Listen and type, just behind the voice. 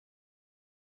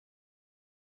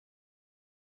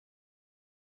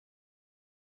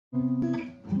Hello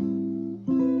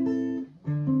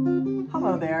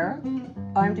there,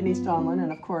 I'm Denise Donlon,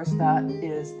 and of course that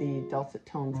is the dulcet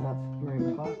tones of Mary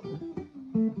McLauchlan.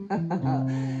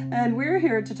 And we're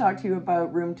here to talk to you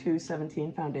about Room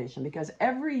 217 Foundation, because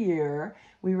every year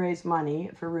we raise money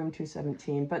for Room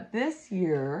 217, but this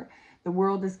year the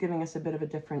world is giving us a bit of a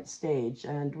different stage,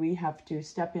 and we have to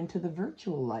step into the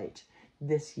virtual light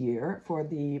this year for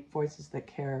the Voices That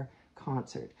Care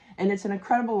concert. And it's an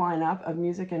incredible lineup of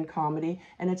music and comedy,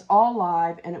 and it's all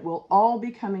live, and it will all be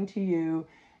coming to you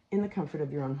in the comfort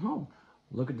of your own home.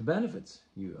 Look at the benefits.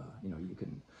 You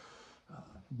can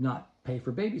not pay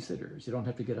for babysitters. You don't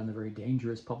have to get on the very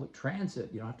dangerous public transit.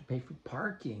 You don't have to pay for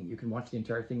parking. You can watch the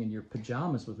entire thing in your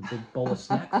pajamas with a big bowl of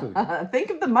snack food.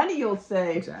 Think of the money you'll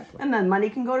save. Exactly. And then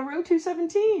money can go to Room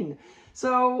 217.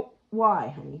 So why,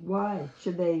 honey? Why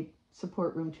should they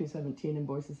support Room 217 and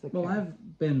Voices That Care? Well, I've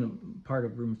been part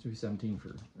of Room 217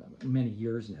 for many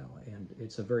years now, and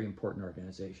it's a very important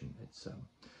organization.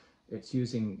 It's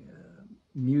using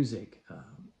music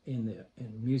in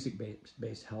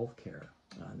music-based healthcare,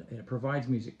 and it provides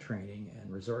music training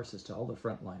and resources to all the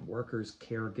frontline workers,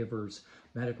 caregivers,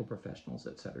 medical professionals,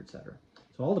 et cetera, et cetera.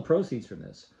 So all the proceeds from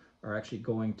this are actually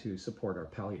going to support our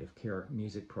palliative care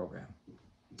music program.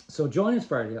 So join us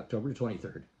Friday, October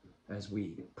 23rd, as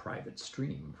we private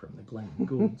stream from the Glenn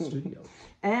Gould studio.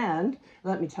 And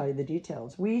let me tell you the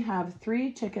details. We have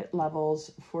 3 ticket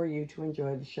levels for you to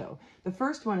enjoy the show. The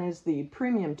first one is the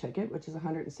premium ticket, which is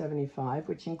 $175,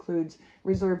 which includes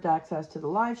reserved access to the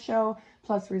live show,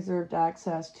 plus reserved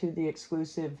access to the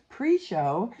exclusive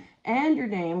pre-show, and your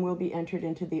name will be entered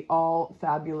into the all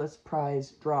fabulous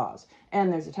prize draws. And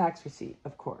there's a tax receipt,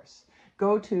 of course.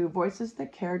 Go to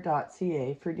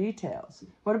voicesthatcare.ca for details.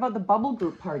 What about the bubble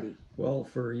group party? Well,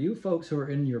 for you folks who are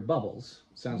in your bubbles,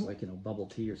 sounds like, bubble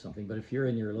tea or something, but if you're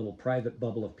in your little private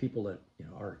bubble of people that,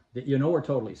 are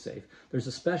totally safe, there's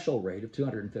a special rate of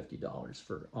 $250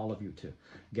 for all of you to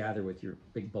gather with your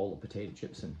big bowl of potato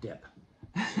chips and dip.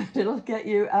 It'll get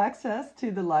you access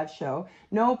to the live show,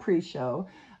 no pre-show,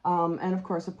 and of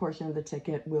course a portion of the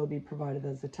ticket will be provided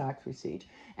as a tax receipt.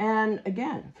 And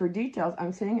again, for details,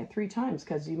 I'm saying it 3 times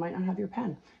because you might not have your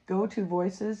pen. Go to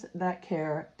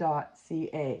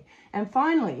voicesthatcare.ca. And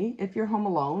finally, if you're home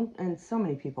alone, and so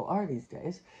many people are these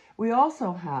days, we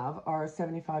also have our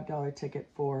 $75 ticket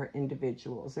for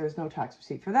individuals. There's no tax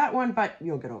receipt for that one, but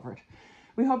you'll get over it.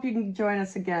 We hope you can join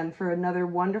us again for another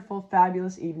wonderful,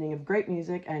 fabulous evening of great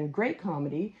music and great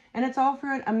comedy. And it's all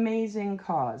for an amazing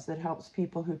cause that helps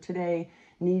people who today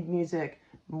need music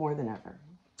more than ever.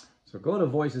 So go to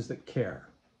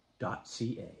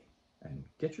voicesthatcare.ca and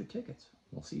get your tickets.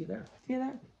 We'll see you there. See you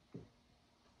there.